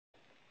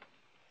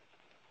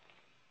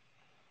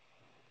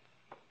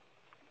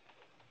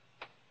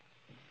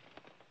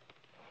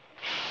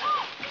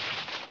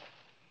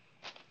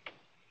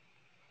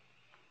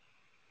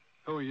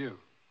you?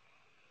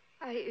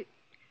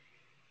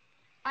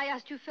 I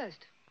asked you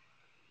first.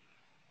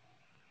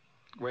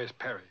 Where's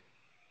Perry?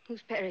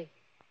 Who's Perry?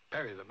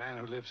 Perry, the man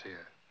who lives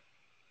here.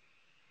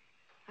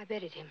 I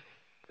buried him.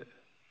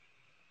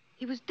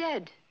 He was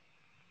dead.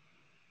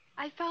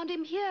 I found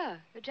him here.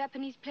 A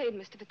Japanese plane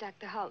must have attacked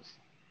the house.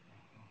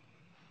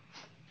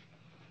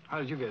 How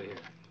did you get here?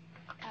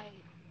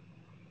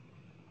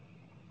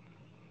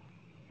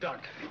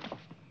 Duck.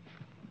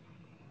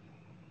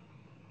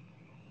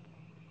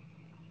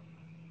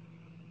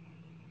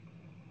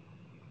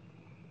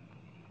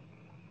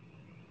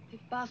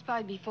 They've passed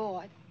by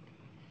before.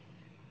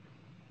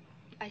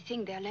 I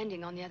think they're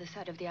landing on the other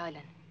side of the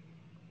island.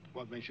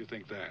 What makes you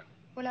think that?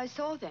 Well, I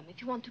saw them.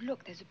 If you want to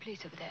look, there's a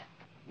place over there.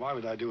 Why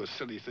would I do a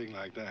silly thing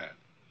like that?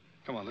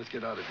 Come on, let's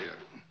get out of here.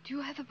 Do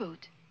you have a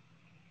boat?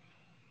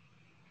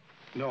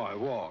 No, I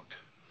walked.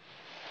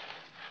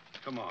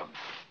 Come on.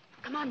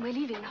 Come on, we're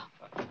leaving now.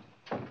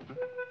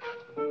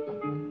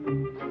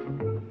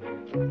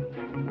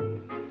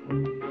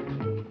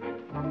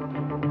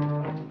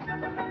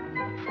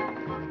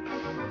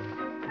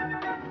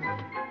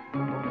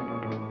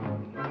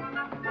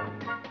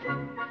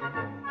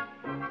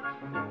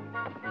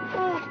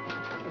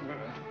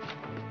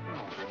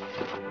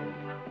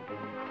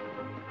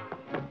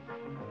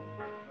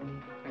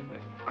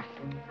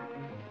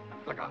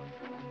 Look out.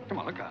 Come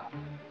on, look out.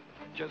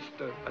 Just.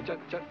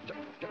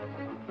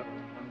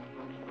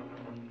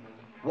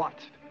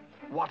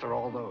 What are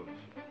all those?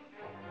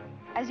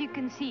 As you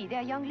can see,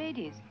 they're young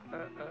ladies.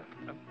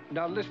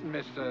 Now listen,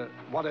 Miss,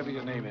 whatever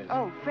your name is.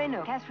 Oh,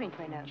 Freno. Catherine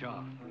Freno.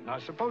 John. Now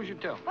suppose you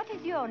tell me. What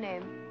is your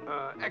name?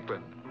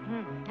 Eklund.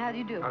 How do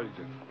you do? How do you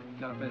do?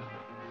 Now, Miss,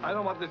 I don't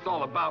know what this is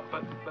all about,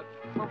 but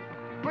oh,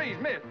 please,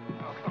 Miss.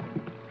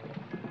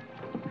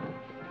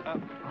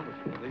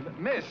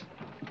 Miss.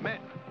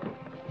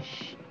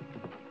 Shh.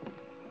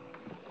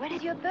 Where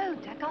is your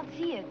boat? I can't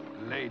see it.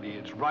 Lady,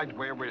 it's right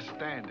where we're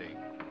standing.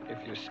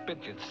 If you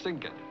spit, you'd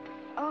sink it.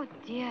 Oh,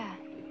 dear.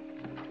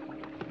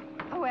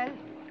 Oh, well,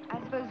 I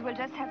suppose we'll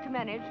just have to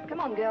manage. Come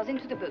on, girls,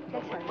 into the boat.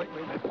 Let's hurry. Wait a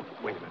minute.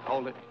 Wait a minute.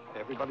 Hold it.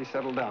 Everybody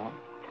settle down.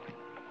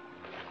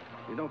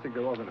 You don't think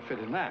they're all going to fit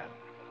in that?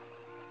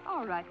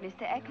 All right,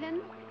 Mr.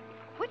 Eklund.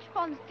 Which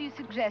ones do you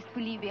suggest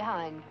we leave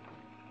behind?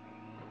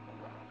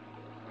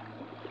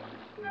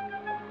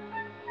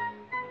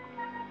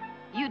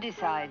 You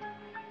decide.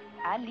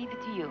 I'll leave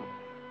it to you.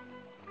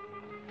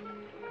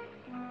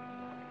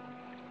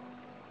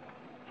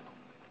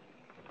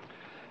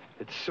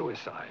 It's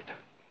suicide.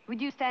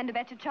 Would you stand a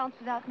better chance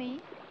without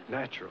me?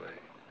 Naturally.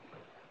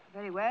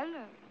 Very well.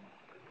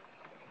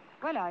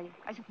 Well, I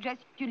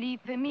suggest you leave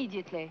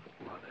immediately.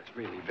 Well, that's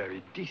really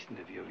very decent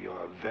of you.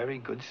 You're a very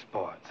good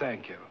sport.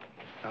 Thank you.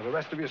 Now, the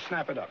rest of you,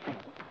 snap it up.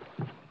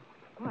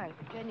 Well,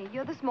 Jenny,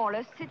 you're the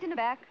smallest. Sit in the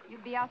back.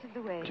 You'll be out of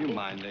the way. Do you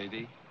mind,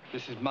 lady?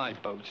 This is my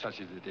boat,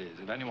 such as it is.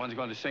 If anyone's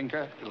going to sink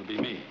her, it'll be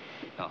me.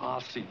 Now, I'll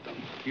seat them.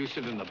 You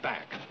sit in the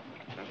back.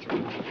 That's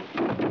right.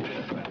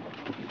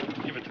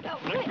 Give it to me.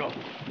 Let go.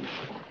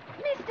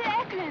 Mr.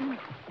 Eklund.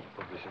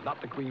 Well, this is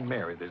not the Queen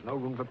Mary. There's no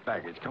room for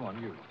baggage. Come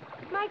on, you.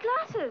 My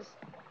glasses.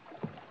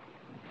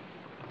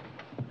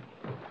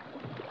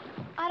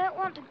 I don't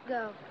want to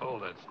go. Oh,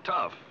 that's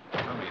tough.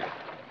 Come here.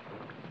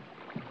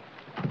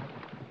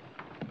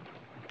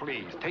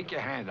 Please, take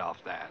your hand off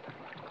that.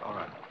 All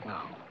right,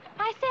 now.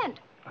 I sent.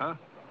 Huh?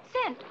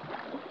 Sent.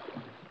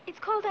 It's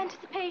called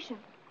anticipation.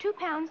 2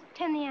 pounds,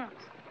 10 the ounce.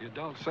 You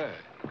don't say.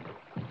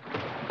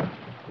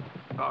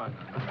 Oh,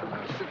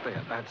 no. Sit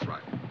there. That's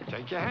right.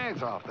 Take your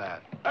hands off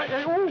that.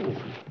 Hey, ooh!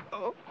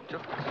 Oh,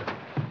 just a second.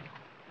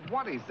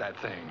 What is that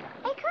thing?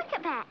 A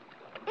cricket bat.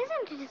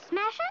 Isn't it a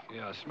smasher?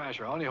 Yeah, a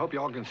smasher. I only hope you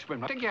all can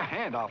swim. Now, take your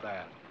hand off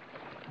that.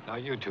 Now,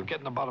 you two, get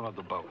in the bottom of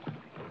the boat.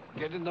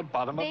 Get in the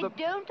bottom of the...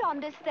 They don't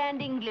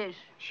understand English.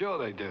 Sure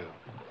they do.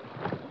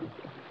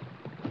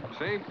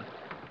 See?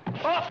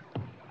 Oh!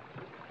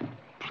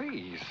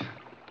 Please.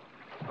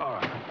 All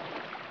right.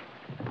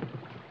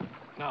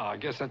 No, I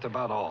guess that's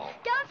about all.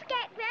 Don't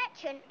forget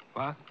Gretchen.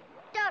 What?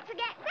 Don't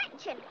forget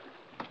Gretchen.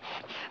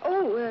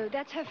 Oh,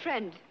 that's her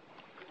friend.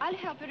 I'll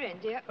help her in,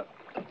 dear.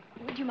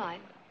 Would you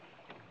mind?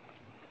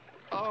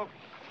 Oh.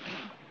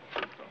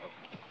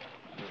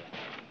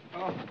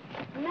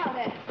 Now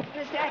then,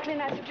 Mr.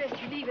 Eklund, I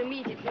suggest you leave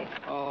immediately.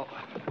 Oh,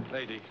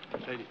 lady,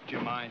 do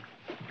you mind?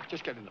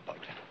 Just get in the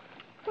boat.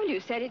 Well, you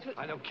said it was...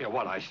 I don't care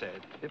what I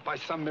said. If by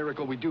some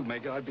miracle we do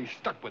make it, I'd be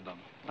stuck with them.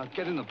 Now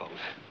get in the boat.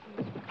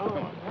 Oh,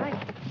 all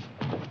right.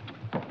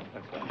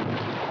 That's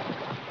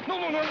right. No,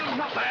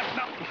 not that,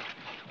 no.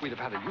 We'd have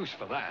had a use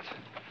for that.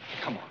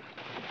 Come on.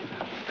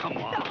 Come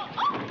on.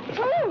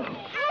 Oh!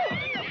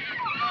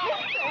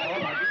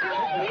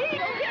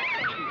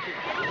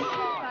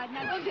 All right,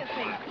 now don't be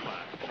afraid.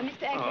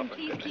 Mr. Eklund,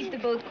 please keep the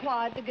boat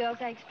quiet. The girls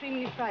are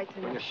extremely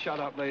frightened. Will you shut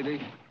up,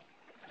 lady?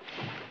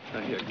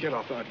 Now, here, get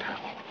off that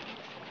towel.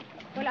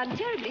 Well, I'm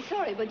terribly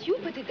sorry, but you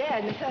put it there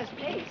in the first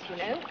place, you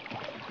know.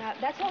 Now,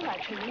 that's all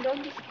right, children.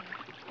 Don't be scared.